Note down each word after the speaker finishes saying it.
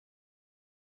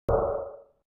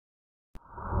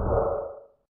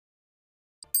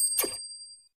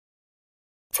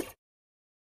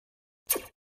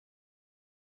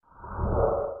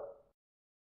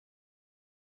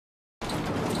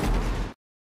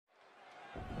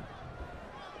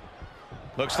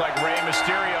Looks like Rey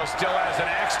Mysterio still has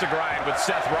an axe to grind with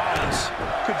Seth Rollins.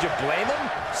 Could you blame him?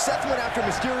 Seth went after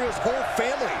Mysterio's whole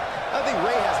family. I think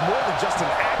Rey has more than just an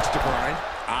axe to grind.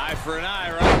 Eye for an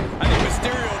eye, right? I think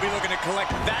Mysterio will be looking to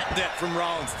collect that debt from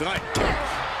Rollins tonight.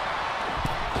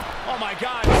 Oh my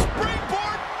God,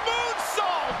 springboard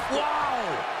moonsault! Wow!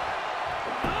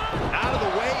 Out of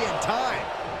the way in time.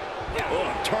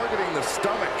 Oh, targeting the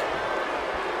stomach.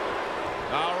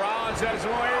 Oh, Rollins has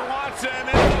where he wants him.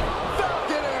 And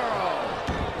Falcon arrow.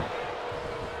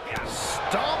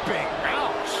 Stomping.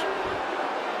 Ouch.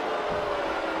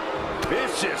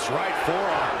 Vicious right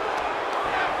forearm.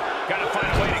 Gotta find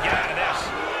a way to get out of this.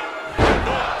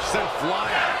 Sent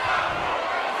flying.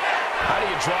 How do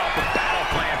you draw up a battle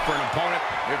plan for an opponent?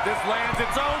 If this lands,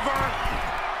 it's over.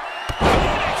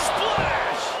 Phoenix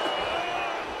splash!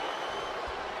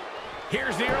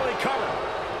 Here's the early cover.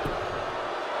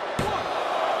 1,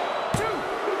 2.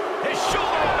 His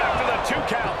shoulder up after the 2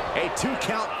 count. A 2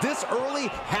 count this early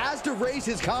has to raise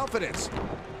his confidence.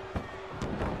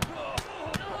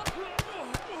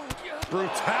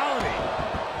 Brutality.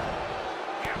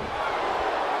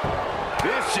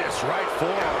 Vicious right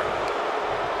forearm.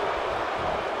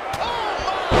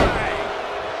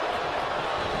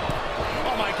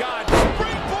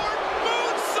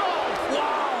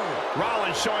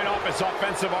 Showing off his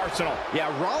offensive arsenal.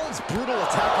 Yeah, Rollins' brutal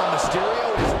attack on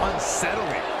Mysterio is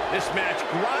unsettling. This match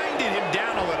grinded him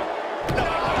down a little. No,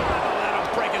 that'll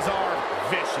break his arm.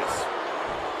 Vicious.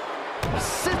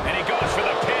 And he goes for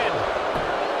the pin.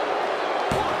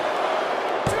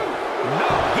 1, 2. No,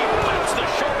 he whips the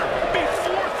shoulder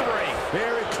before 3.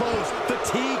 Very close. The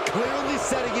T clearly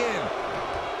setting in.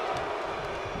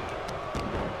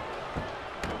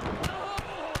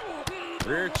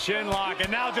 Rear chin lock, and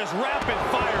now just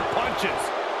rapid-fire punches.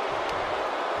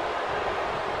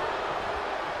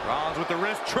 Rollins with the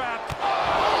wrist trap.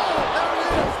 Oh, there it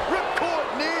is. Ripcord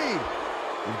knee.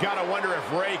 You've got to wonder if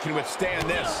Rey can withstand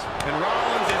this. And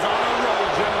Rollins is on a roll,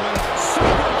 gentlemen.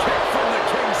 Super kick from the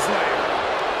King Slayer.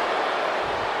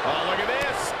 Oh, look at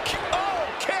this. Oh,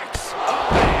 kicks. Oh,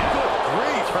 man. Good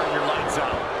grief. Turn your lights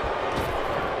out.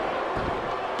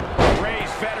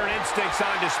 Rey's veteran instincts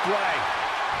on display.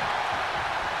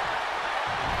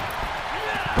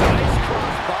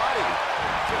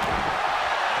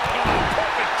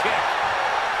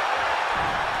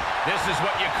 This is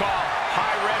what you call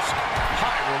high risk,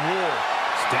 high reward.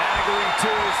 Staggering to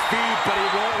his feet, but he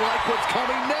won't like what's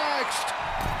coming next.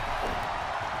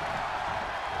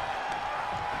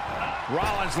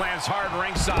 Rollins lands hard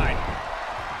ringside.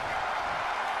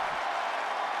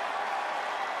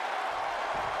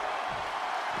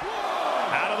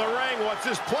 Out of the ring, what's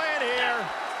his plan here?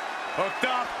 Hooked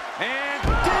up, and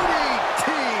DDT.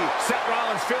 Seth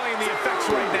Rollins feeling the effects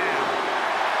right now.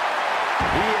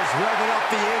 He is revving up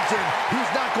the engine.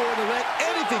 He's not going to let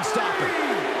anything stop him.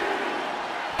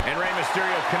 And Rey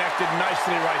Mysterio connected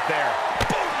nicely right there.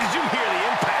 Boom! Did you hear the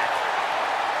impact?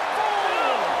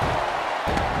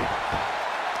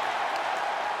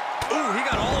 4. Ooh, he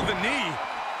got all of the knee.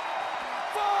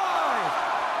 5.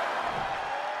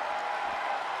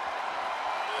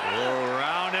 Oh,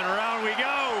 round and round we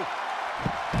go.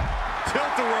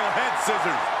 Tilt-a-whirl head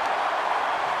scissors.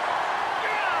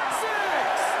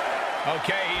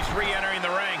 Okay, he's re-entering the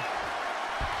ring.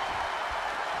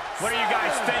 What are you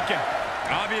guys thinking?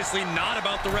 Obviously not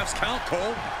about the ref's count,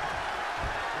 Cole.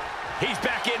 He's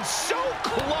back in so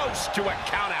close to a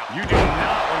countout. You do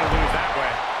not want to lose that way.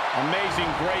 Amazing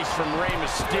grace from Rey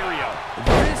Mysterio.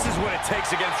 This is what it takes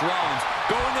against Rollins,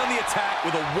 going on the attack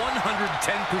with a 110%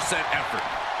 effort.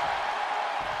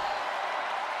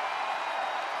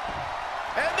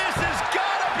 And this has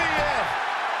got to be it.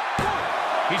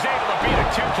 He's able to beat a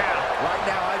 2 count. Right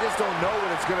now, I just don't know what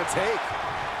it's going to take.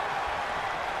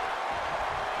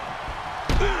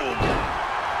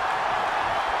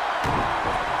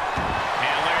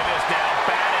 And look at this now.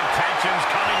 Bad intentions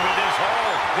coming with his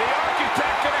hold. The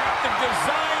architect going to have to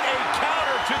design a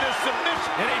counter to this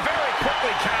submission. And he very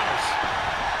quickly counters.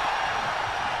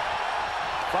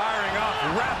 Firing off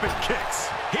rapid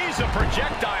kicks. He's a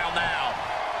projectile now.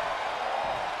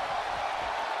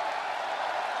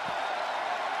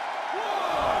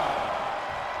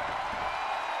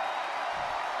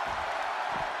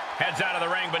 Heads out of the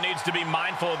ring, but needs to be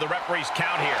mindful of the referee's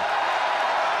count here.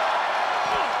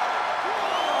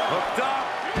 Hooked up.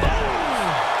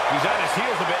 He's on his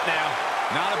heels a bit now.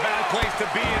 Not a bad place to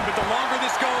be in, but the longer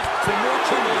this goes, the more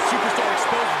trouble the Superstar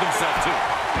exposes himself to.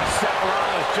 Seth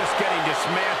Rollins just getting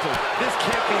dismantled. This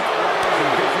can't be how Rollins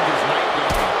envisioned his night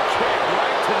going. Kick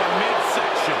right to the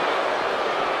midsection.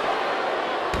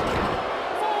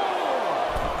 4.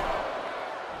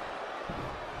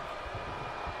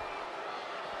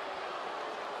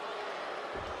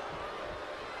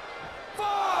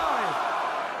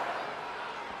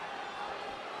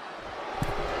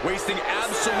 wasting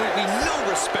absolutely no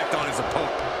respect on his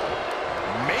opponent.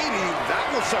 Maybe that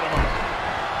will shut him up.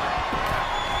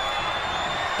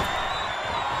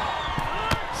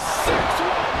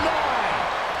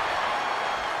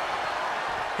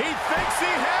 619. He thinks he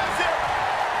has it.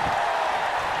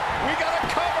 We got a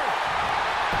cover.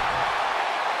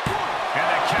 And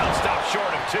the count stopped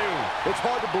short of 2. It's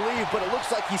hard to believe, but it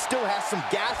looks like he still has some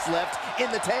gas left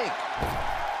in the tank.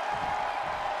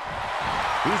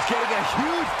 He's getting a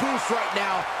huge boost right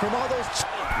now from all those...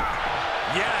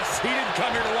 Yes, he didn't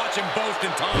come here to watch him boast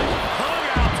in time. Hung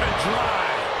out to dry.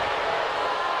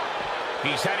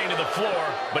 He's heading to the floor,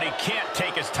 but he can't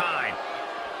take his time.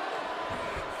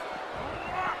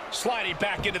 Sliding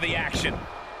back into the action.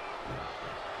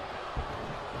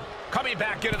 Coming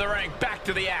back into the ring, back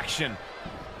to the action.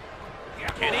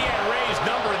 And he had Ray's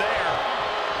number there.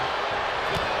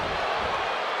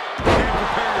 Can't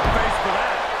prepare your face for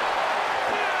that.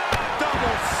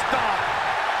 Double stop.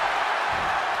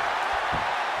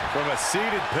 From a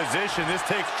seated position, this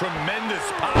takes tremendous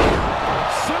power.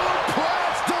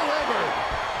 Suplex delivered.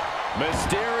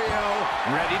 Mysterio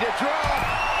ready to drop.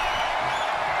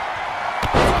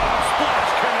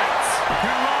 Splash connects.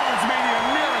 And Rollins made it a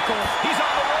miracle. He's on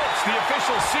the ropes. The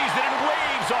official sees it and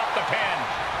waves off the pin.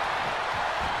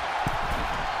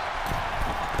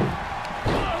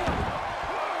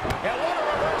 And what a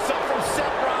reversal from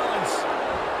Seth Rollins.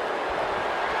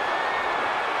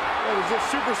 What is this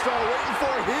superstar waiting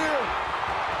for here?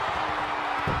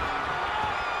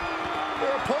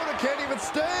 Their opponent can't even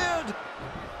stand.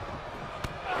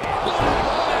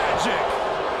 Magic.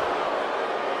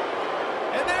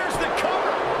 And there's the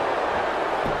cover.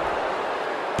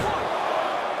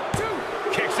 1, 2.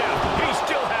 Kicks out. He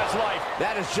still has life.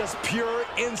 That is just pure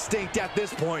instinct at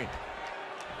this point.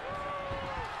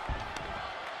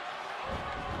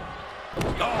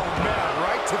 Oh, man,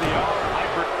 right to the arm.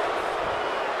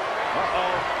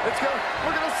 It's go.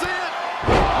 We're going to see it.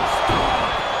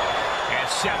 And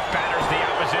Seth batters the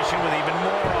opposition with even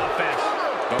more offense.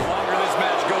 The longer this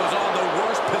match goes on, the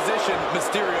worse position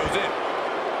Mysterio's in.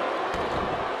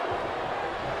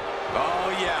 Oh,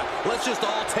 yeah. Let's just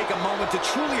all take a moment to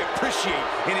truly appreciate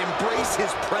and embrace his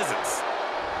presence.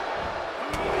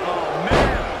 Oh,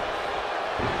 man.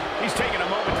 He's taking a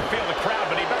moment to feel the crowd,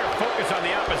 but he better focus on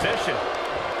the opposition.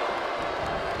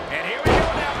 And here we go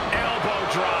now. Elbow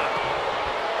drop.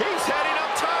 He's heading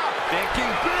up top. Thinking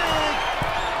big.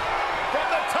 From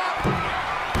the top. Are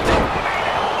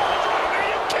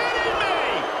you kidding me?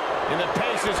 And the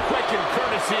pace is quick and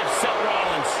courtesy of Seth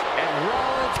Rollins. And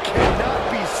Rollins cannot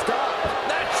be stopped.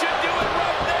 That should do it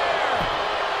right there.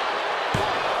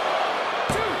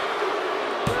 1, 2,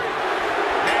 3.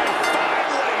 And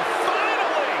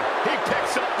finally, he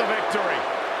picks up the victory.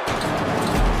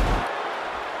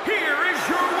 Here is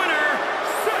your winner,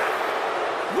 Seth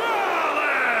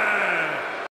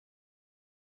Rollins.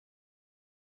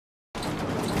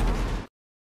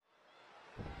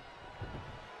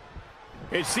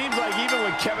 It seems like even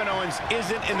when Kevin Owens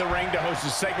isn't in the ring to host a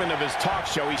segment of his talk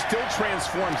show, he still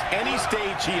transforms any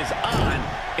stage he is on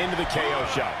into the KO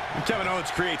show. And Kevin Owens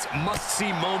creates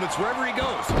must-see moments wherever he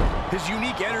goes. His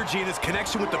unique energy and his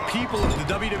connection with the people of the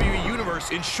WWE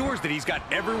Universe ensures that he's got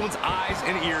everyone's eyes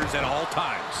and ears at all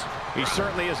times. He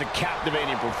certainly is a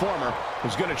captivating performer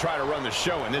who's going to try to run the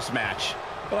show in this match.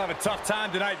 We'll have a tough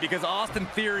time tonight because Austin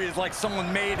Theory is like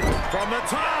someone made from the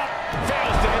top.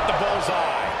 Fails to hit the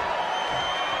bullseye.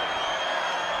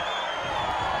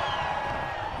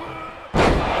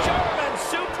 German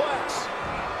suplex.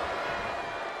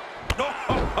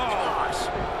 Gosh.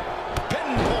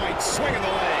 Pinpoint swing of the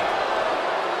leg.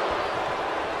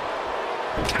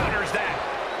 Counters that.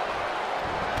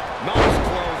 Nice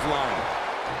clothesline.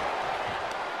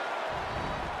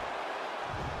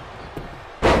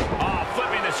 Oh,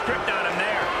 flipping the script on him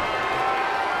there.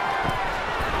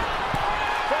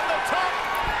 From the top.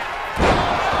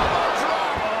 Elbow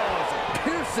drop. Oh, it's a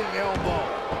piercing elbow.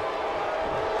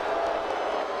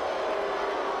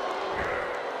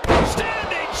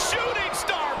 Standing shooting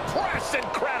star press.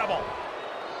 Incredible.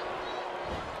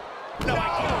 No,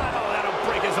 that'll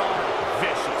break his arm.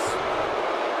 Vicious.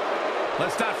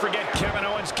 Let's not forget Kevin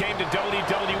Owens came to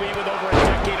WWE with over a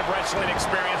decade of wrestling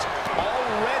experience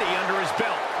already under his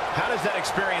belt. How does that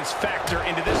experience factor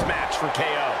into this match for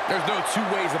KO? There's no two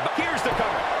ways about it. Here's the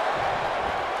cover.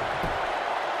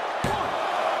 1,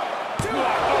 2.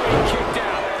 Oh, he kicked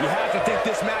out. You have to think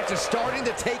this match is starting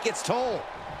to take its toll.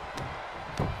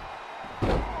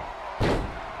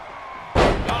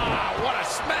 Ah, what a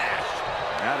smash.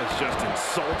 That is just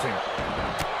insulting.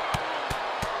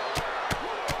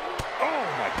 Oh,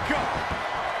 my God.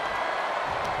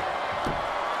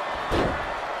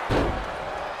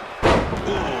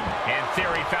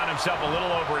 himself a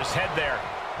little over his head there.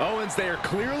 Owens, they are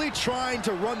clearly trying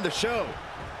to run the show.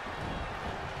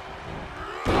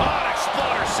 Oh, an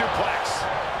exploder suplex.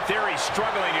 Theory's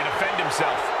struggling to defend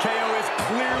himself. KO is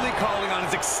clearly calling on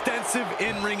his extensive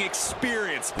in-ring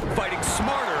experience, fighting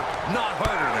smarter, not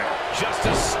harder there. Just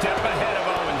a step ahead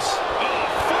of Owens. Oh,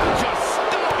 foot just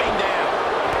stomping down.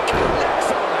 Connects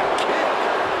on a kick.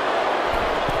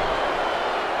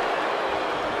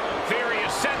 Theory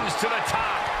ascends to the top.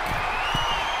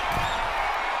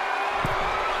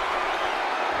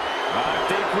 I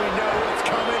think we know what's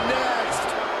coming next.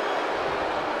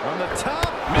 On the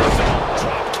top. Missile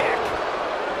drop kick.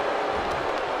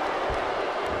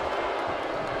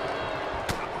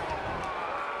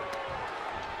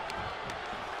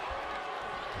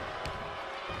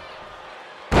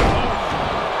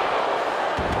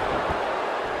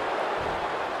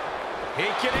 He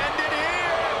can end it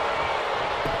here.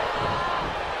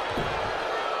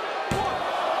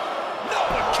 No,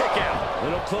 a kick out. A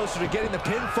little closer to getting the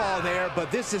pinfall there,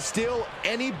 but this is still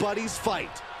anybody's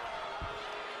fight.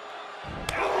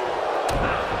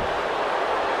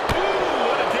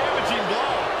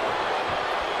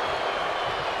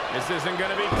 This isn't going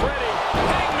to be pretty.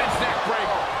 Hangman's neck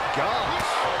breaker. Gosh,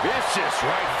 vicious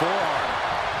right forearm.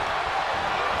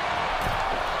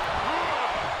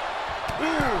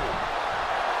 Ooh.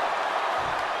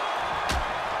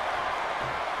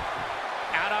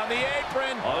 Out on the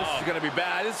apron. Oh, this is going to be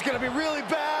bad. This is going to be really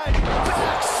bad.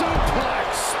 Back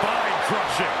suplex. Spine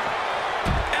crushing.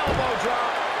 Elbow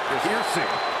drop.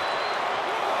 Piercing.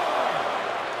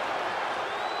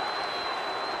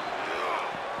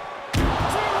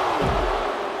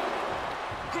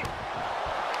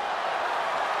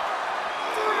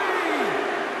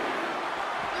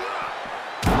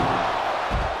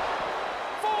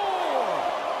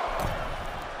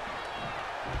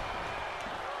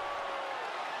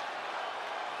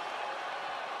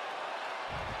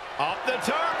 Up the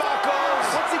turnbuckles.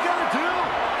 What's he gonna do?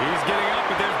 He's getting up,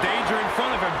 but there's danger in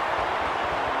front of him.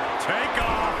 Take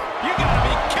off. You gotta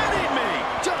be kidding me.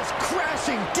 Just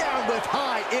crashing down with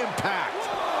high impact.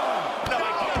 No,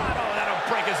 oh, that'll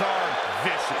break his arm.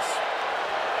 Vicious.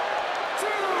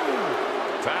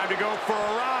 Time to go for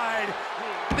a ride.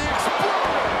 The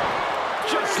exploder.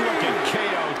 Just look at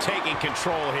KO taking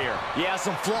control here. Yeah,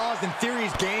 some flaws in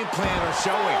Theory's game plan are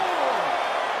showing.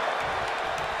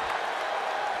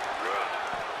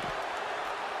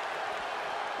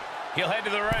 He'll head to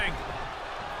the ring.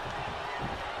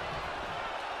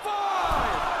 5.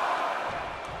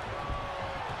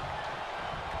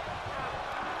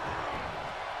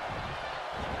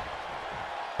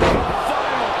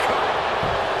 Final cut.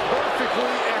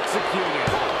 Perfectly executed.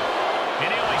 And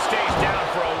he only stays down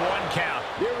for a 1 count.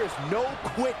 There is no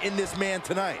quit in this man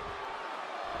tonight.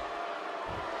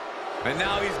 And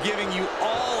now he's giving you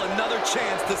all another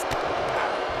chance to...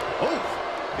 Oh,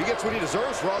 he gets what he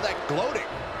deserves for all that gloating.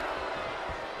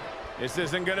 This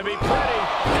isn't going to be pretty.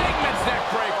 Hangman's neck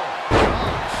breaker.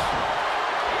 Gosh.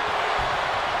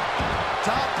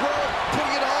 Top rope,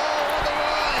 putting it all on the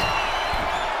line.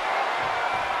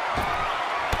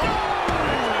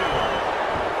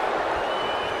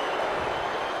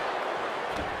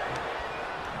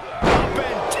 Up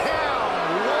and down.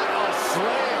 What a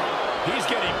slam. He's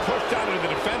getting pushed out into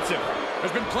the defensive.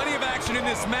 There's been plenty of action in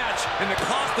this match, and the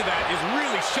cost of that is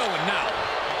really showing now.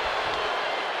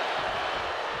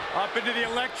 Up into the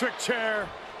electric chair.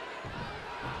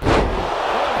 Oh,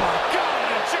 my God,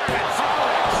 the German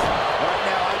suplex. Right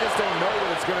now, I just don't know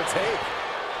what it's going to take.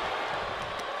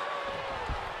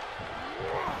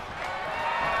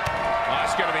 Oh,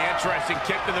 that's going to be interesting.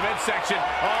 Kick to the midsection.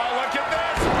 Oh, look at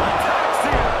this.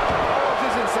 Attacks here. Owens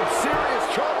is in some serious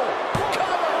trouble.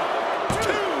 Cover.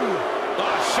 2.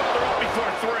 Oh, shoulder up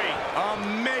before 3.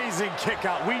 Amazing kick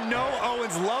out. We know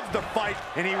Owens loves to fight,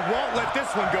 and he won't let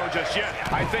this one go just yet.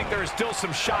 I think there is still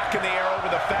some shock in the air over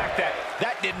the fact that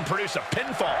that didn't produce a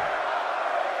pinfall.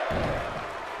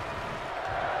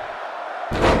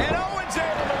 And Owens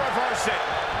able to reverse it.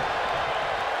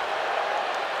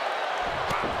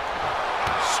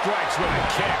 Strikes with a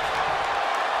kick.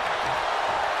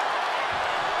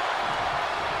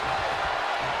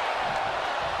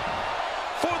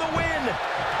 For the win.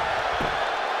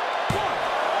 1,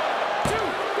 2,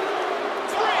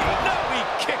 3. No, he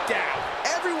kicked out.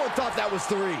 Everyone thought that was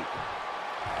 3. Oh,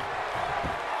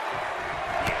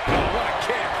 what a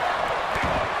kick.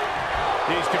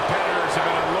 These competitors have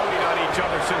been unloading on each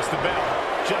other since the bell.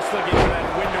 Just looking for that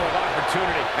window of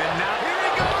opportunity. And now, here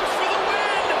he goes for the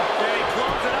win! And he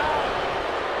closes it out.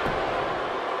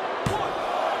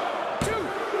 1, 2.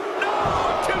 No,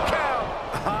 2 count.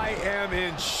 I am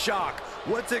in shock.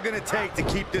 What's it going to take to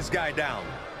keep this guy down?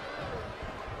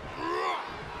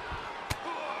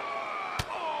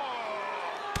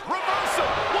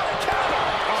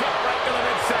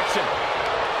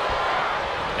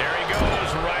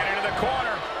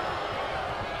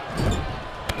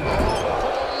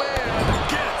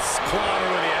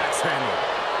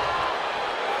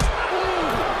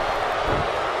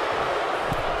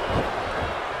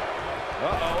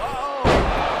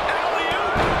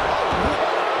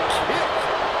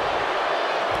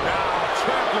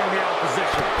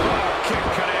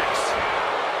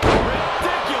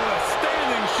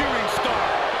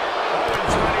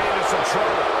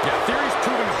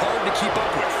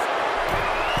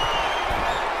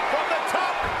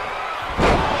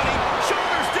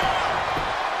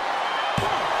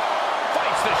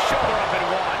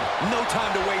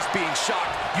 being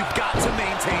shocked. You've got to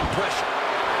maintain pressure.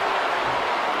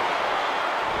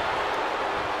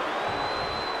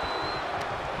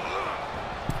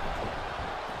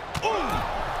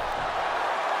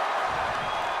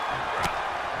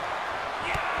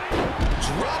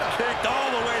 Kicked all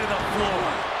the way to the floor.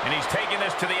 And he's taking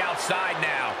this to the outside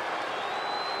now.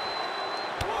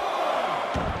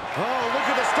 Oh, look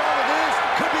at the start of this.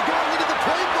 Could be going into the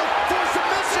playbook for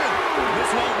submission.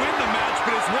 This won't win the match,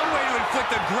 but it's one way to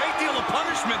inflict a great deal of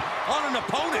punishment on an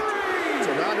opponent. It's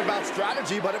a roundabout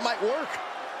strategy, but it might work.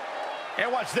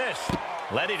 And watch this.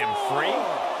 Letting him free.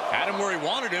 Had him where he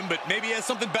wanted him, but maybe he has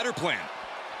something better planned.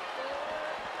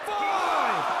 5,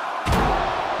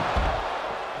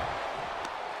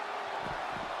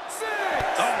 6.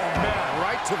 Oh, man,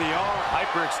 right to the arm.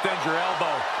 Hyperextend your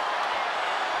elbow.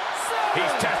 7.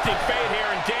 He's testing fate here,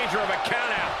 in danger of a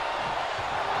countout.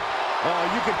 Oh,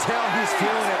 you can tell he's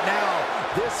feeling it now.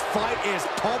 This fight is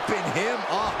pumping him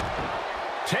up.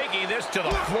 Taking this to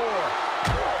the floor.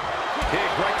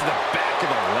 Kick right to the back of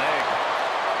the leg.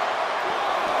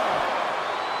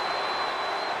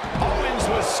 Owens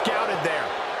was scouted there.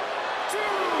 2,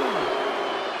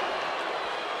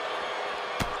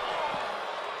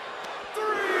 3.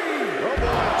 Oh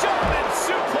boy, German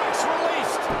suplex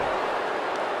released.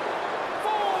 4,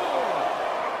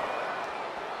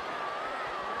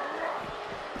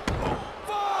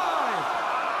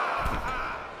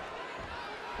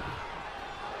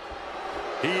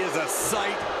 5. He is a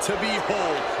sight to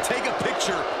behold. Take a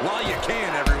picture while you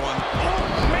can, everyone.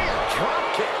 Oh, man,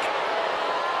 drop kick.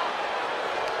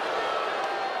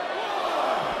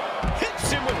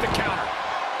 Hits him with the counter.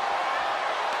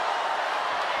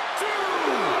 2,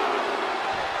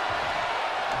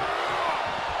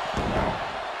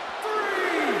 3.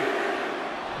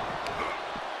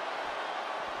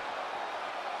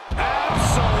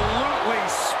 Absolutely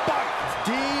spiked.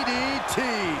 DDT.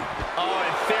 Oh,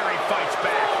 and Theory fights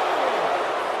back.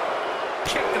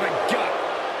 Kick to the gut.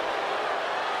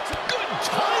 Good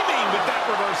timing with that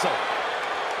reversal.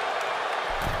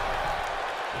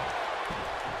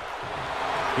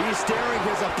 He's staring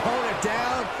his opponent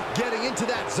down, getting into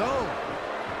that zone.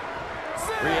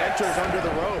 Re-enters under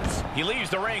the ropes. He leaves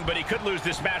the ring, but he could lose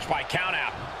this match by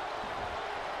countout.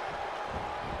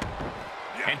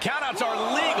 And countouts are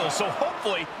legal, so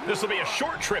hopefully this will be a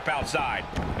short trip outside.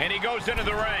 And he goes into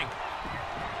the ring.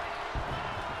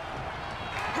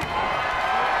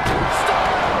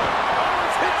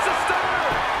 Owens hits the stunner.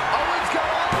 Owens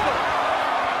got over.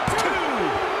 2,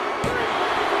 3.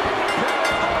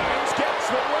 Owens gets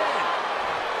the win.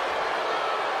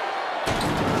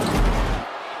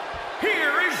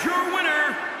 Here is your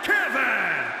winner,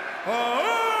 Kevin Owens!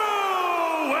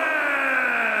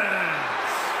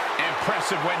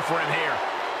 Impressive win for him here.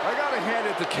 I gotta hand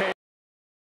it to K.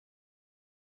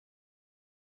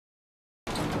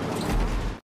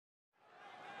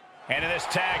 And in this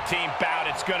tag team bout,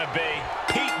 it's going to be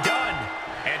Pete Dunne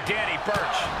and Danny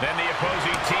Burch. Then the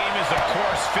opposing team is, of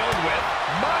course, filled with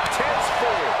Montez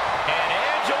Ford and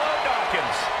Angelo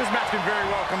Dawkins. This match can very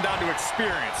well come down to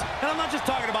experience. And I'm not just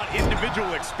talking about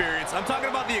individual experience. I'm talking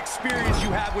about the experience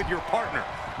you have with your partner.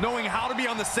 Knowing how to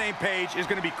be on the same page is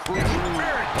going to be crucial.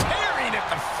 Tearing at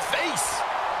the face.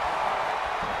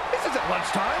 This isn't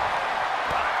lunchtime.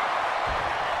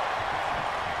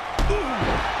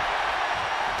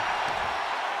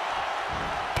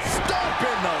 Stomp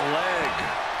in the leg.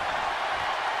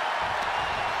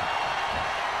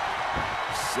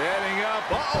 Setting up.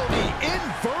 Uh-oh, the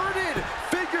inverted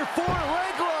figure 4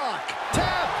 leg lock.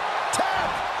 Tap, tap.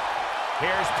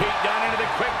 Here's Pete Dunne into the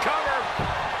quick cover.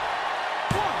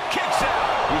 Kicks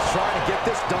out. He's trying to get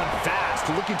this done fast,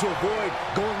 looking to avoid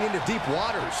going into deep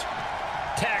waters.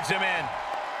 Tags him in.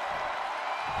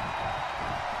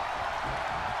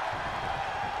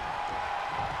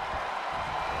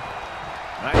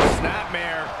 Nice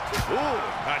snapmare. Ooh,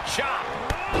 a chop.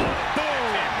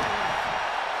 Boom.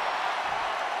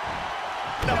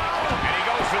 And he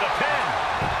goes for the pin.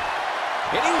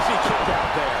 An easy kick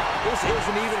out there. This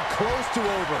isn't even close to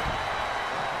over.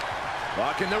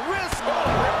 Locking the wrist. Oh,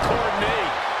 ripcord knee.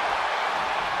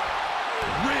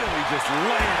 Really just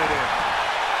laying it in.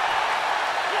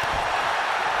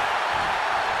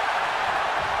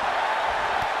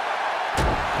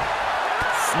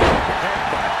 Snap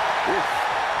headbutt. Oof.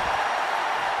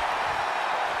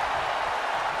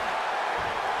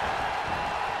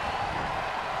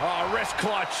 Oh, wrist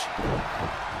clutch.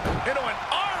 Into an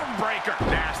arm breaker.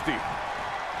 Nasty.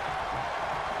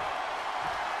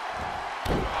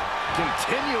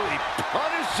 Continually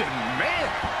punishing, man.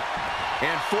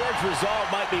 And Ford's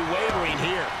resolve might be wavering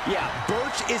here. Yeah,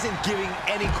 Birch isn't giving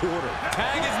any quarter.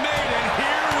 Tag is made, and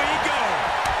here we go.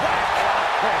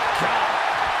 Oh, God.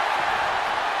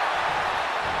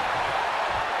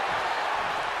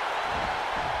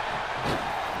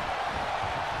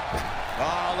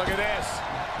 Oh, look at this.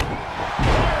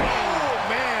 Oh,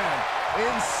 man.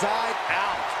 Inside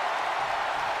out.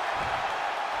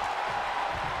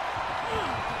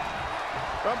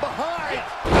 From behind.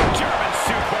 German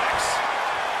suplex.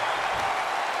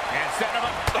 And set him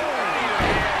up. Oh,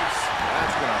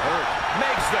 That's going to hurt.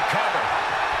 makes the cover.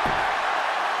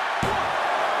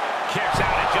 Kicks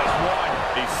out at just one.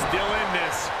 He's still in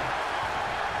this.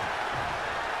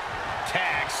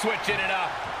 Tag, switching it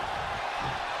up.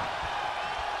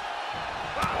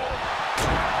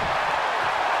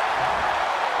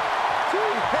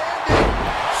 Two-handed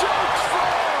choke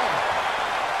slam.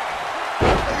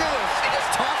 Look at this. He just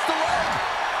tossed the leg.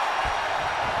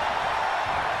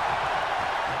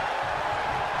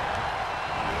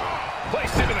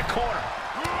 Placed into the corner.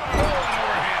 Oh, an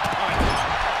overhand punch.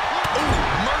 Ooh,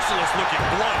 merciless looking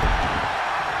blow.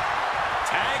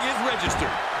 Tag is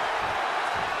registered.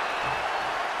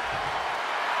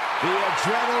 The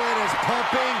adrenaline is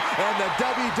pumping, and the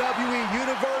WWE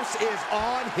Universe is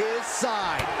on his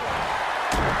side.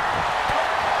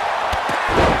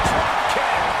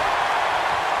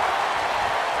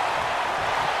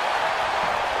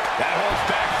 That holds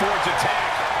back Ford's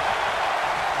attack.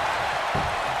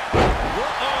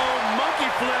 Uh-oh,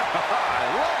 monkey flip. I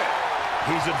love it.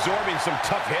 He's absorbing some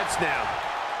tough hits now.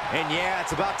 And yeah,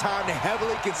 it's about time to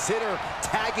heavily consider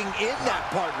tagging in that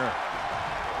partner.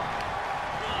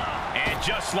 And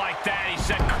just like that, he's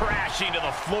sent crashing to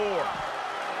the floor.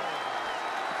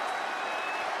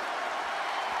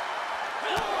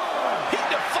 He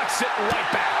deflects it right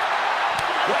back.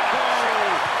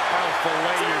 I'll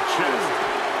fillet your chest.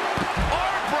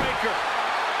 Arm breaker.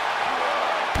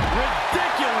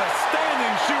 Ridiculous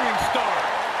standing shooting star.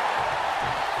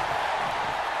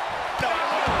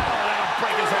 That'll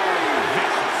break his arm.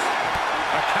 Vicious.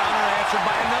 A counter answered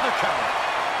by another counter.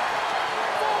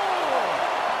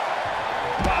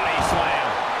 Body slam.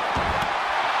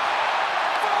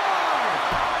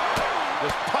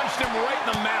 Just punched him right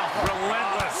in the mouth.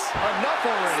 Relentless. Enough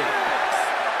already.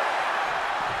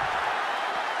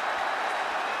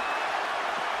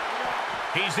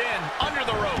 He's in, under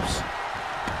the ropes.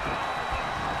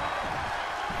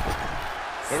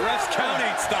 The ref's count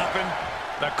ain't stopping.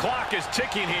 The clock is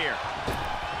ticking here.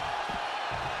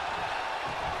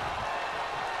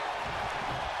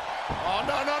 Oh,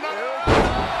 no, no, no, no.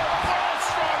 World's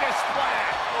strongest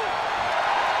splash.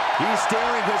 He's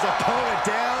staring his opponent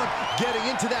down, getting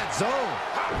into that zone.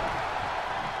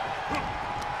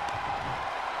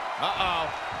 Uh-oh.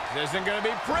 This isn't going to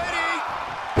be pretty.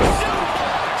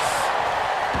 Suplex.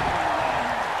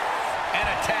 And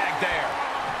a tag there.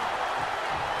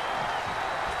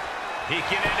 He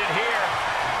can end it here.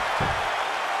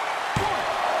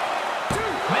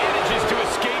 Manages to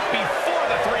escape before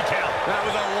the 3 count. That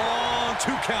was a long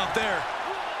 2 count there.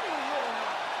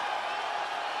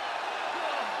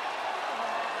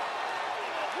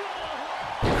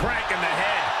 Crank in the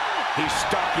head. He's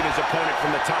stalking his opponent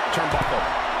from the top turnbuckle.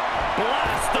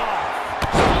 Blast off.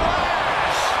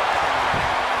 Splash.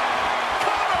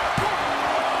 Cover.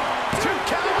 2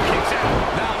 count. Kicks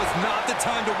out. Now is not the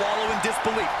time to wallow in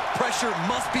disbelief. Pressure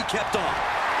must be kept on.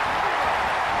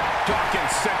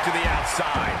 Dawkins sent to the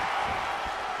outside.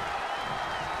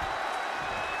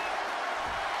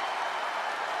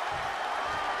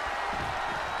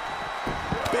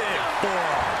 Big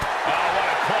forearm. Oh, what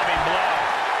a clubbing blow.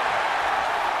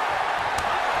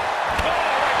 Oh,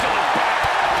 right to the back.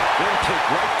 Then kick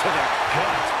right to the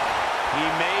gut. He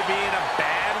may be in a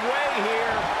bad way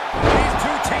here. These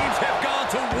two teams have gone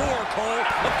to war, Cole.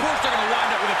 Of course they're going to wind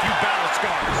up with a few battle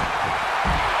scars.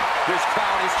 This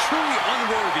crowd is truly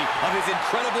unworthy of his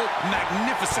incredible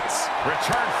magnificence.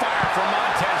 Return fire from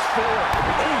Montez Ford.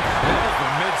 Ooh, that was the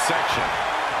midsection.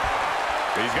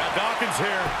 He's got Dawkins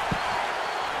here.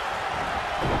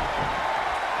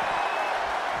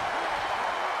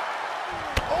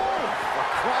 Oh,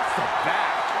 across the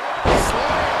back.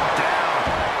 Slam down.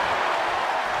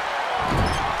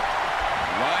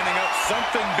 Lining up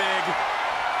something big.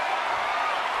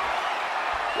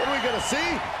 What are we going to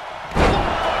see?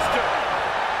 Buster.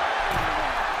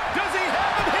 Does he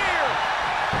have him here?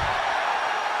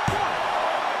 1,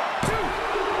 2.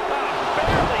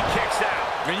 Barely kicks out.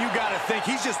 And you got to think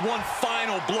he's just one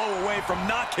final blow away from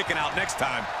not kicking out next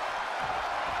time.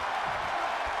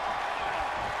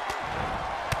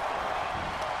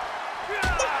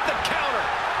 The counter.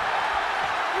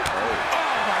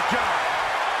 Oh, my God.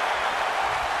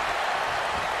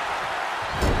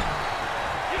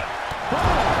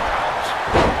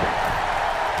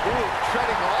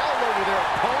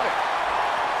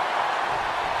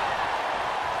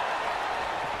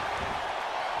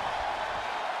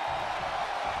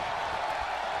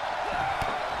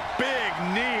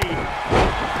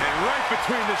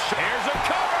 between the shoulders. Here's a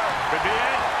cover. Could be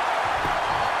it.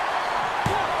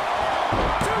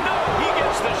 No, he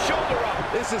gets the shoulder up.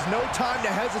 This is no time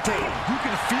to hesitate. You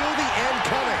can feel the end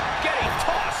coming. Getting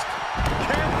tossed.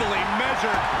 Carefully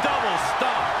measured double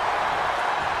stomp.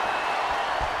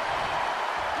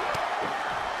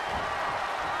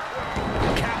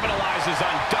 Capitalizes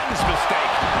on Dunn's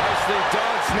mistake. Nicely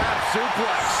done. Snap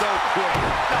suplex. So quick.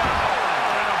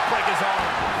 That'll break his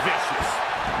arm. Vicious.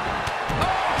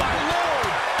 Oh, my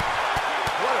Lord.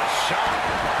 What a shot.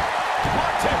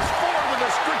 Montez Ford with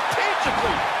a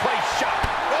strategically placed shot.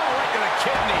 Oh, right to the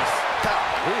kidneys.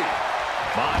 Golly.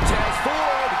 Montez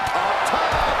Ford up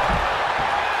top.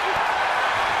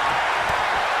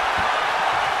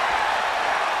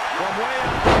 From way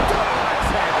up. Double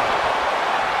axe handle.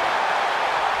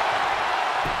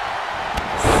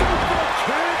 Super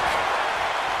kick.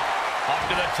 Up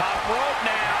to the top rope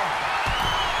now.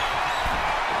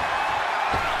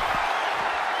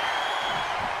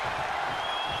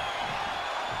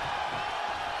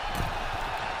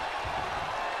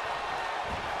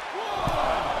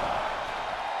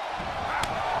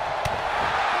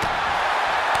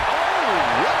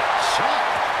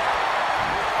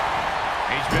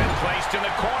 Placed in the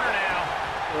corner now.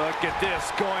 Look at this,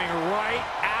 going right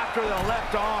after the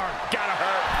left arm. Gotta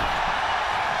hurt.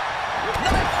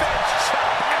 Knife edge chop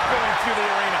echoing through the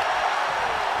arena.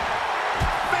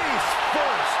 Face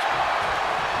first.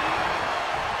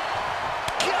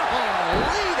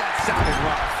 Golly, that sounded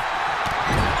rough.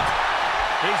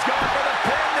 He's going for the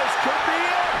pin. This could be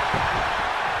it.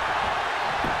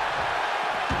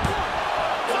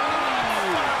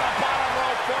 The bottom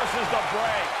rope forces the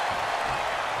break.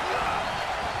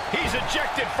 He's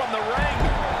ejected from the ring.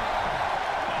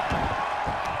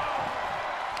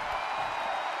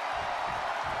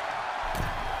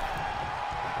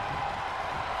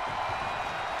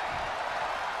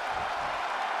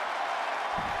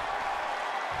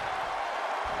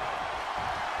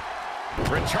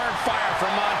 Return fire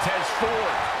from Montez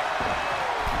Ford.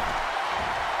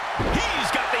 He's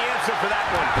got the answer for that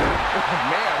one. Oh,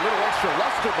 man, a little extra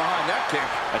luster behind that kick.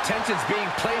 Attention's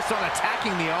being placed on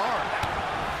attacking the arm.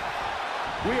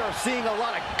 We are seeing a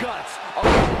lot of guts, a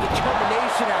lot of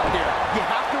determination out there. You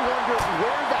have to wonder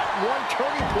where that one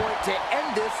turning point to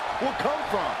end this will come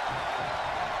from.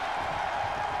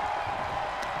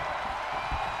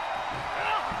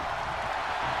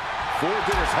 Ford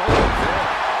did his homework there.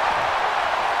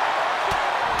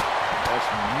 Just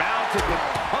mounted with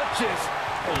punches.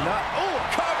 Oh,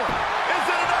 cover. Is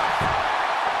it enough?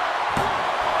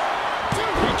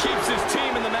 He keeps his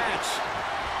team in the match.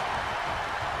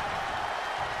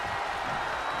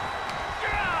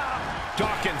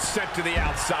 Dawkins sent to the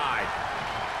outside.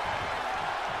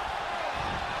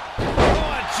 Oh,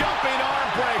 a jumping arm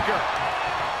breaker.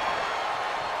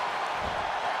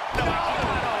 No,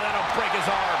 that'll break his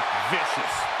arm.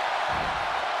 Vicious.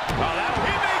 Oh,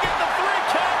 he may get the 3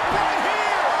 count right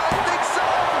here. I think so.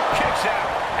 Kicks out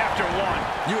after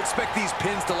 1. You expect these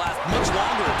pins to last much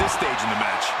longer at this stage in the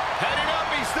match. Heading up,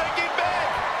 he's thinking big.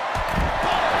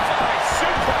 Butterfly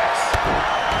suplex.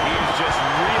 He is just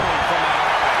reeling from that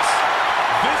offense.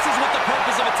 This is what the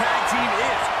purpose of a tag team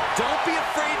is. Don't be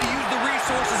afraid to use the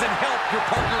resources and help your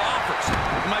partner offers.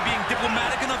 Am I being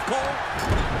diplomatic enough, Cole?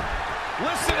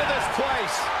 Listen to this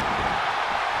place.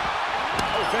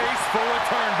 Face for a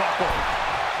turnbuckle.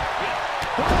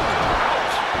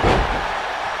 Ouch.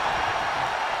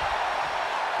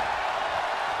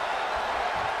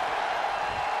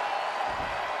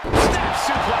 Snap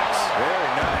suplex.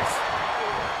 Very nice.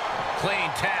 Clean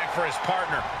tag for his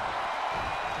partner.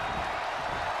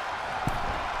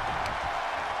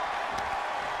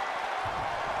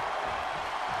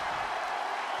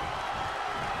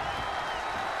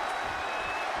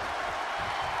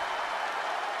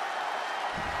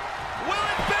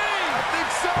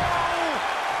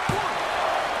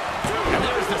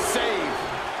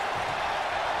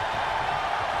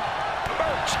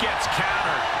 Gets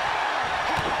countered.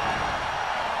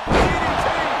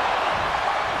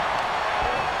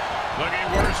 Looking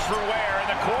worse for wear in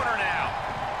the corner now.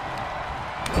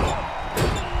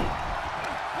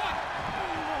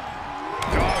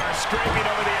 Gar scraping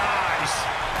over the eyes.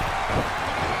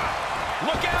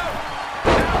 Look out!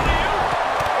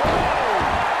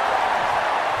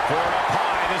 Ford up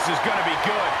high. This is going to be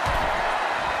good.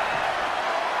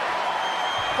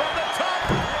 From the top.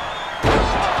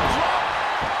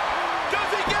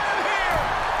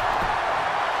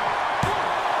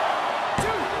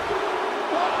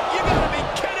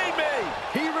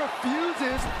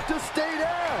 To stay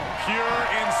down. Pure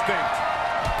instinct.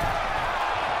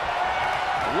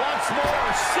 Once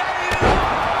more, setting it up.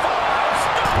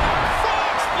 5-star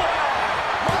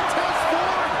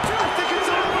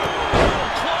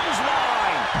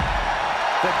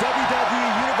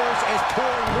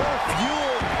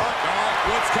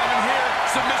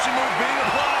submission move being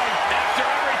applied. After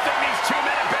everything these two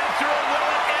men have been through, will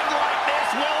it end like this?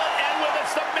 Will it end with a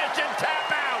submission tap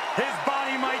out? His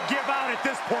body might give out at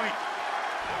this point.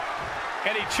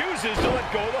 And he chooses to let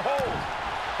go of the hold.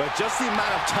 But just the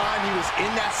amount of time he was in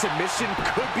that submission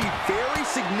could be very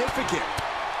significant.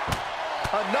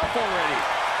 Enough already.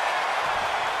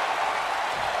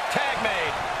 Tag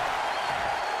made.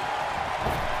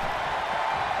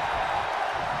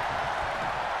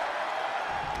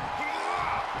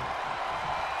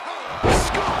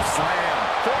 Scoop slam.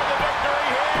 For the victory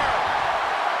here.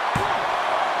 1,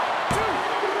 2.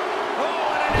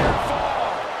 Oh, and a near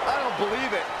fall. I don't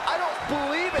believe it. I don't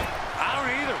believe it. I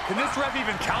don't either. Can this ref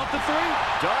even count the 3?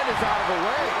 Dunn is out of the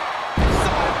way.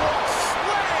 Sidewalk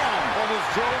slam. Almost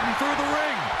drove him through the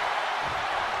ring.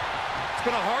 It's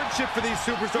been a hardship for these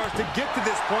superstars to get to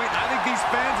this point. I think these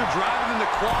fans are driving them to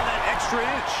claw that extra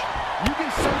inch. You can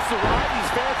sense the ride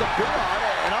these fans have been on,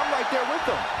 and I'm right there with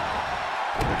them.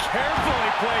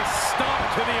 Carefully placed stomp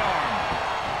to the arm.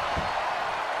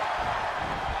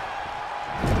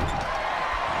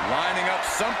 Lining up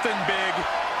something big.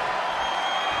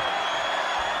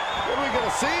 What are we going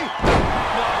to see?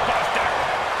 Blockbuster.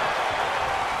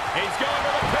 He's going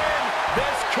to the pin.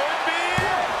 This could be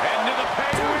it. Into the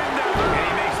pay window. And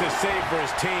he makes the save for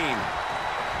his team.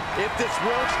 If this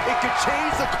works, it could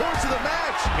change the course of the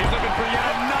match. He's looking for yet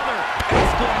another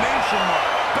exclamation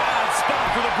mark. Bad spot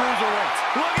for the Bruiserweights.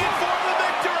 Looking for the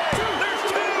victory. There's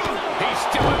 2. He's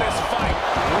still in this fight.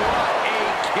 What a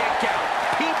kick out.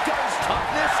 Pete Dunne's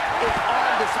toughness is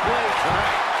on display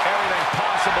tonight. Everything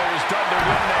possible was done to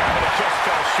win there, but it just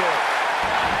fell short.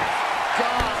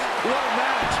 God, what a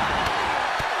match.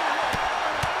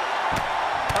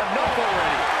 Enough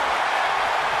already.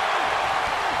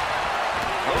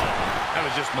 That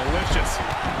was just malicious.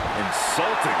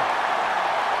 Insulting.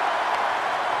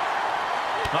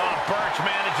 Oh, Birch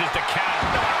manages to count.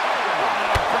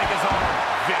 Oh, break his arm.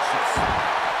 Vicious.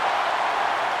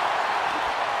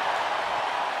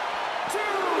 2.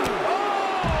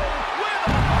 Oh, with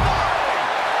authority.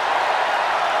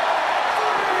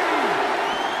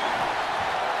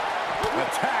 3.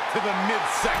 Attack to the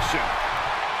midsection.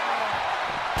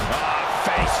 Oh,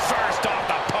 face first off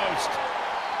the post.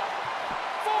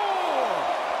 4.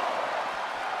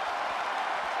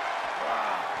 5.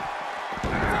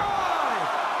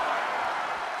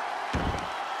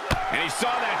 And he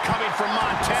saw that coming from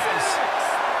Montez.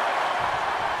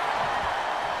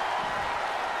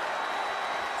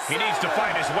 6. He needs to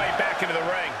find his way back into the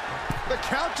ring. The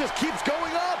count just keeps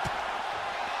going up.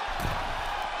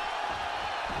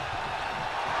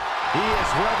 He is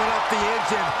revving up the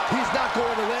engine. He's not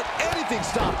going to let anything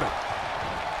stop him.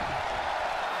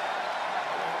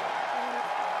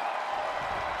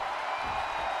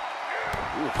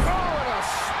 Oh, and a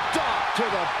stop to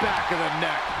the back of the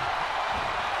neck.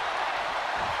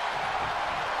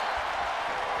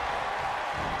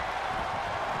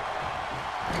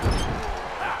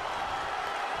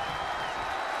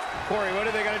 Corey, what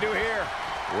are they going to do here?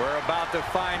 We're about to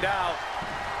find out.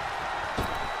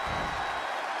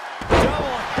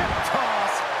 Double hip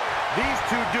toss. These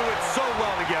two do it so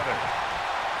well together.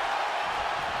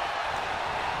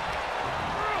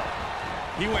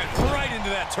 He went right into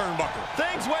that turnbuckle.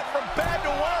 Things went from bad to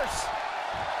worse.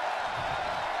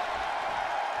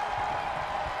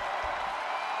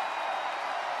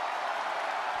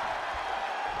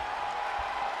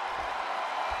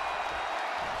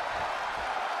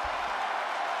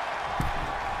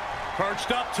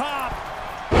 Perched up top.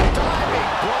 Diving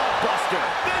blockbuster.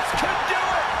 This could do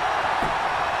it.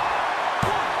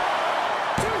 1,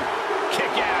 2.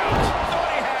 Kick out. Thought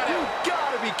he had it. You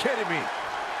gotta be kidding me.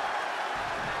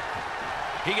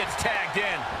 He gets tagged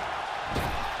in.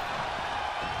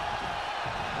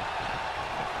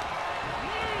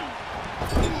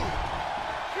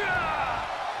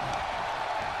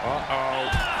 Uh-oh.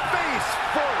 Face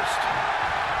first.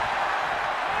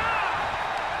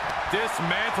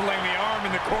 Dismantling the arm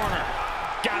in the corner.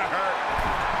 Gotta hurt.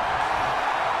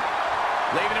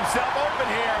 Leaving himself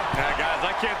open here. Now, guys,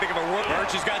 I can't think of a word.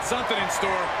 Birch has got something in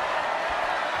store.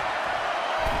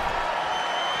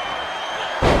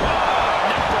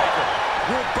 Neckbreaker.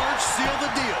 Will Birch seal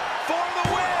the deal? For the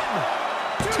win.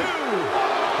 2.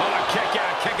 Oh,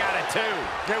 kick out at 2.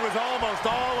 It was almost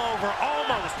all over.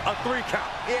 Almost a 3 count.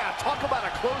 Yeah, talk about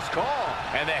a close call.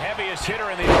 And the heaviest hitter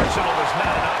in the arsenal was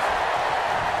not enough.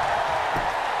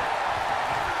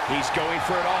 He's going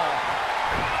for it all.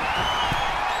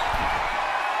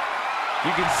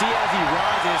 You can see as he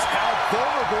rises how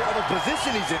vulnerable of a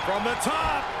position he's in. From the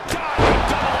top.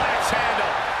 Double axe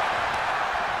handle.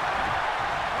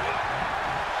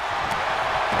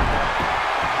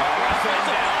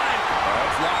 Wrestling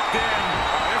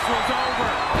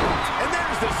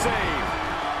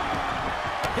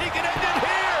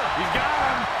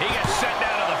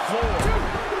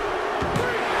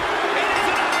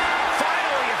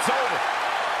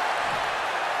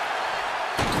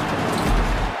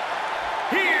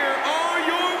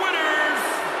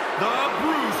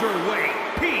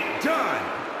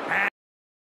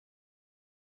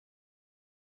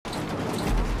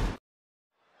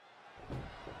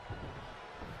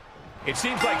It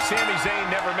seems like Sami Zayn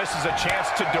never misses a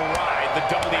chance to deride the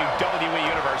WWE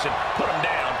Universe and put them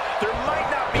down. There might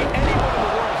not be anyone in the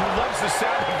world who loves the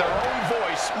sound of their own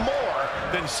voice more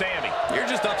than Sami. You're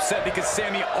just upset because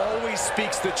Sami always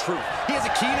speaks the truth. He has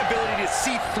a keen ability to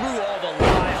see through all the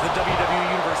lies the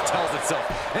WWE Universe tells itself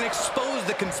and expose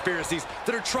the conspiracies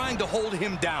that are trying to hold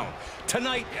him down.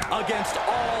 Tonight, against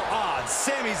all odds,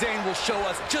 Sami Zayn will show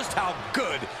us just how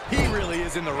good he really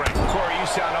is in the ring. Corey, you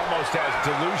sound almost as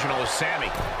delusional as Sami.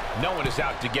 No one is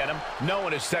out to get him. No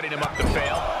one is setting him up to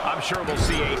fail. I'm sure we'll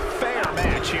see a fair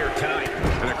match here tonight.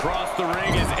 And across the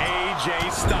ring is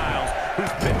AJ Styles,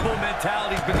 whose pitbull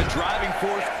mentality has been the driving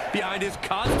force behind his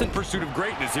constant pursuit of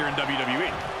greatness here in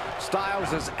WWE.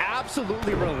 Styles is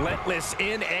absolutely relentless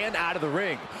in and out of the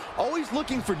ring, always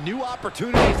looking for new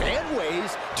opportunities and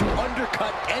ways to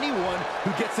undercut anyone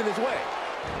who gets in his way.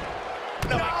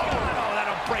 No,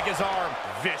 that'll break his arm.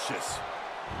 Vicious.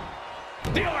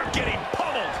 The arm getting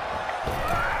pummeled.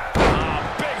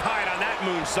 Big height on that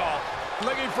moonsault.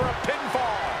 Looking for a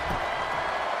pinfall.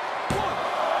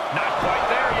 Not quite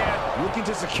there yet. Looking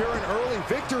to secure an early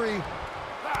victory.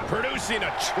 Producing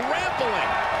a trampling.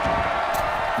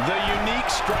 The unique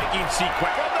striking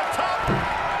sequence. From the top.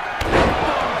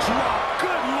 Drop.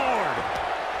 Good Lord.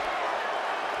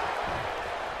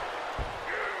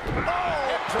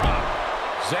 Oh, drop.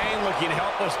 Zayn looking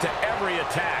helpless to every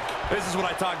attack. This is what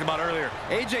I talked about earlier.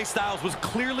 AJ Styles was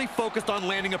clearly focused on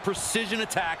landing a precision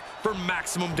attack for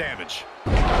maximum damage.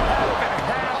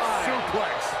 Half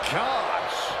suplex.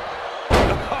 Gosh. A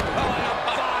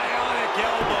bionic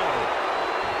elbow.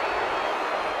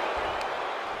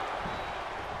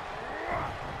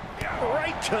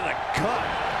 Right to the gut.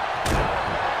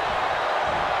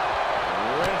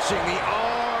 Wrenching the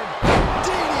arm.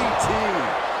 DDT.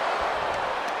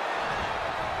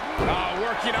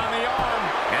 Working on the arm.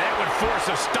 And that would force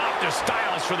a stop to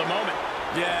Styles for the moment.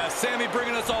 Yeah, Sami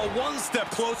bringing us all one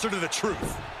step closer to the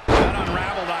truth. That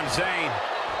unraveled on Zayn.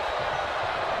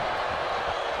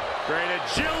 Great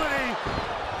agility.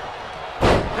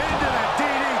 Into the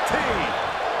DDT.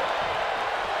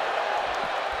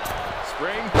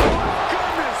 Spring. Oh,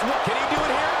 goodness. What can he do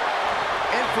it here?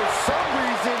 And for some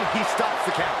reason, he stops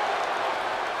the count.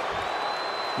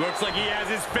 Looks like he has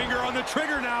his finger on the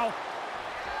trigger now.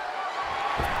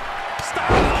 Styles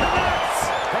connects.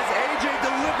 Has AJ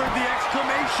delivered the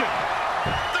exclamation?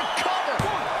 The cover.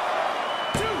 1,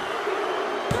 2,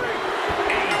 3.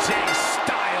 AJ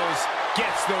Styles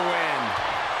gets the win.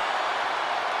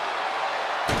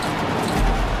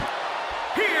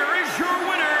 Here is your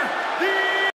winner, the...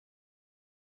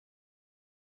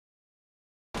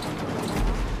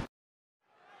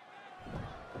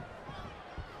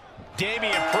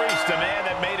 Damian Priest, a man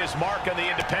that made his mark on the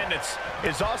independents,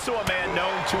 is also a man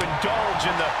known to indulge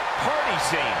in the party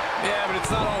scene. Yeah, but it's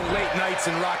not all late nights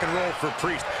and rock and roll for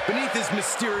Priest. Beneath his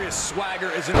mysterious swagger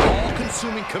is an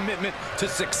all-consuming commitment to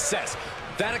success.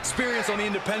 That experience on the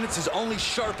independents has only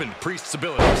sharpened Priest's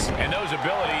abilities. And those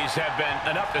abilities have been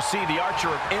enough to see the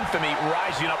Archer of Infamy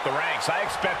rising up the ranks. I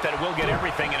expect that we'll get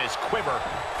everything in his quiver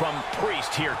from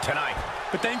Priest here tonight.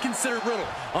 But then consider Riddle,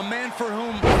 a man for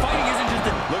whom fighting isn't just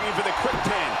a... Looking for the quick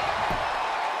pin.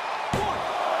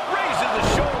 Raises the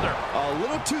shoulder. A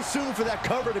little too soon for that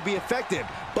cover to be effective,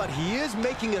 but he is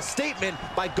making a statement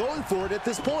by going for it at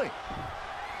this point.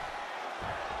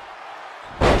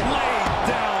 Laid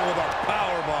down with a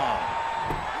powerbomb.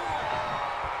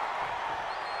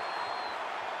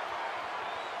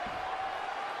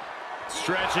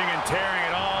 Stretching and tearing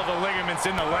at all the ligaments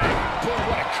in the leg. Boy,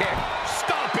 what a kick.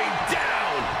 Stomping down.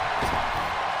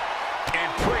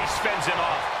 And Priest fends him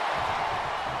off.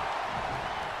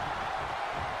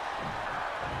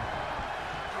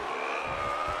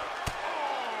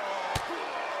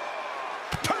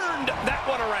 Turned that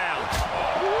one around.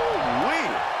 Woo-wee.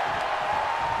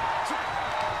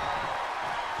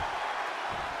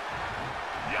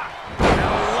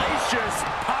 Hellacious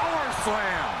power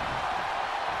slam.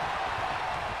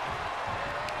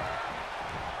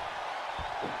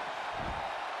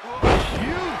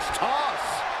 Huge toss.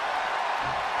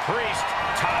 Priest,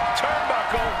 top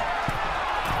turnbuckle.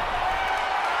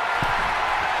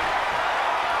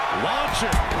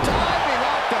 Launcher. Diving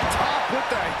off the top with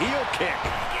the heel kick.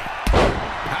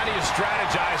 How do you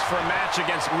strategize for a match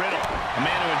against Riddle? A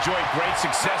man who enjoyed great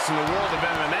success in the world of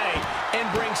MMA and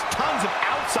brings tons of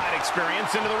outside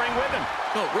experience into the ring with him.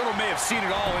 Well, Riddle may have seen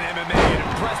it all in MMA and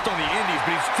impressed on the indies,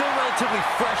 but he's still relatively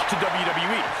fresh to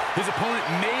WWE. His opponent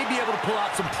may be able to pull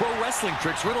out some pro wrestling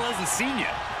tricks Riddle hasn't seen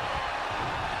yet.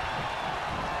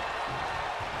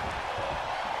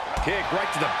 Kick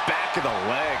right to the back of the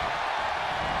leg.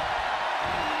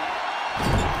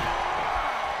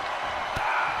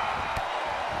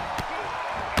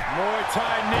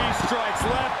 Anti-knee strikes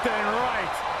left and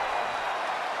right.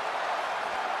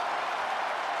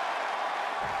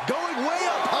 Going way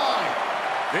up high.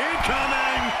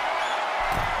 Incoming.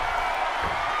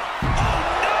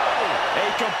 A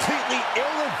completely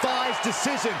ill-advised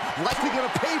decision, likely going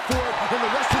to pay for it in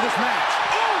the rest of this match.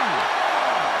 Ooh!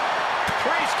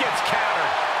 Priest gets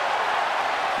countered.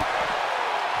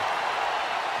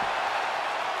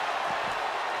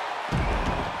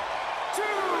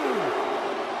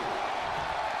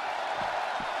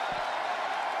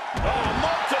 Oh,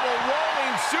 multiple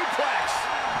rolling suplex.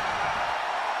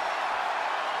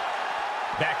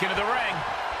 Back into the ring.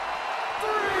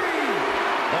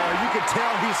 Oh, you can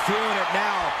tell he's feeling it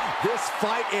now. This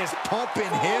fight is pumping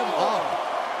him up.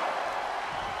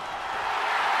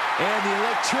 And the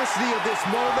electricity of this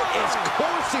moment is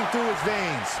coursing through his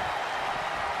veins.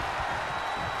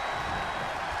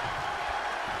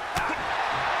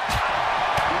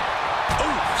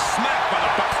 Ooh, smack by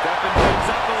the butt. Stepping things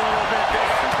up a little bit.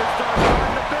 This superstar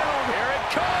starting to build. Here it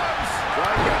comes.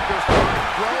 Strike after strike,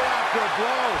 blow after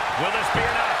blow. Will this be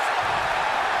enough?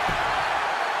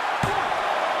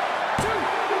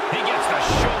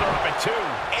 Shoulder up at 2.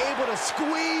 Able to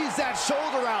squeeze that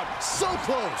shoulder out. So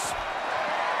close.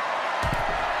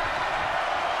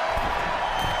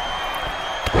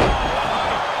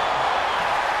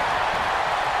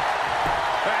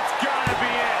 That's gotta be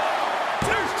it.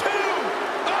 There's 2.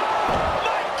 Oh,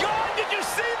 my God, did you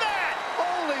see that?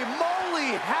 Holy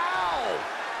moly, how?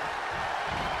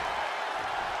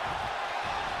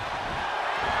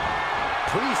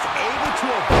 Priest able to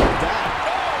avoid that.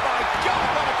 Oh, my God,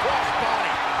 what a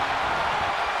crossbody.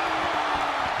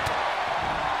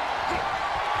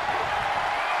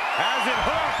 Has it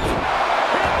hooked.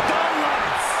 Hit done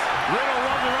once. Riddle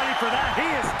wasn't ready for that. He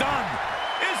is done.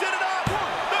 Is it enough?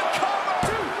 The cover.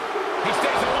 He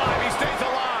stays alive. He stays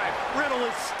alive. Riddle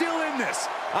is still in this.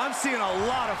 I'm seeing a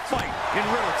lot of fight in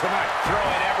Riddle tonight.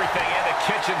 Throwing everything in the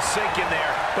kitchen sink in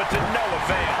there, but to no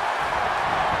avail.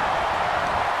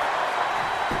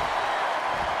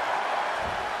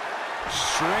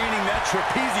 Straining that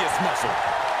trapezius muscle.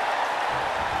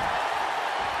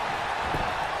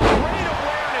 Great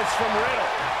awareness from Riddle.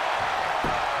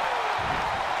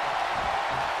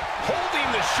 Holding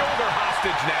the shoulder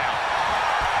hostage now.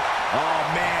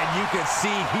 Oh, man, you can see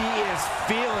he is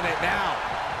feeling it now.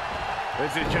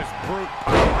 This is just brute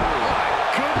power. Oh, my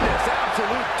goodness,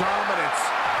 absolute dominance.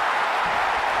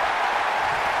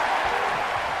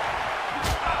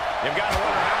 You've got to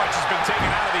wonder how much has been taken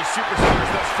out of these superstars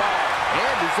thus far.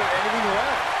 And is there anything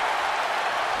left?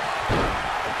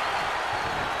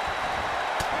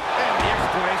 And the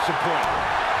exclamation point.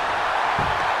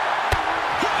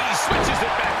 He switches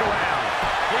it back around.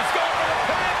 He's going for the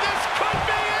pin. This could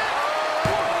be it.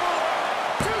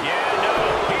 Yeah, no,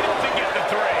 he doesn't get the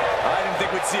 3. I didn't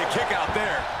think we'd see a kick out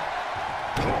there.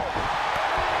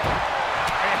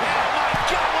 And oh my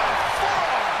God, what a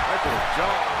forearm. That's a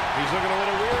jump. He's looking a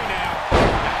little weary now.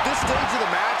 At this stage of the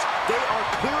match, they are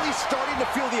clearly starting to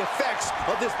feel the effects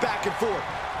of this back and forth.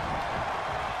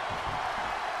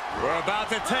 We're about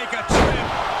to take a trip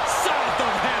south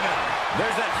of heaven.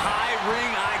 There's that high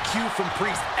ring IQ from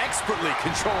Priest, expertly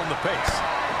controlling the pace.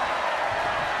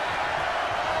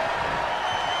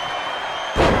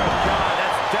 God,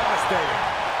 that's devastating.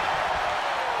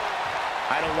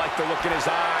 I don't like the look in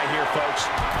his eye here, folks.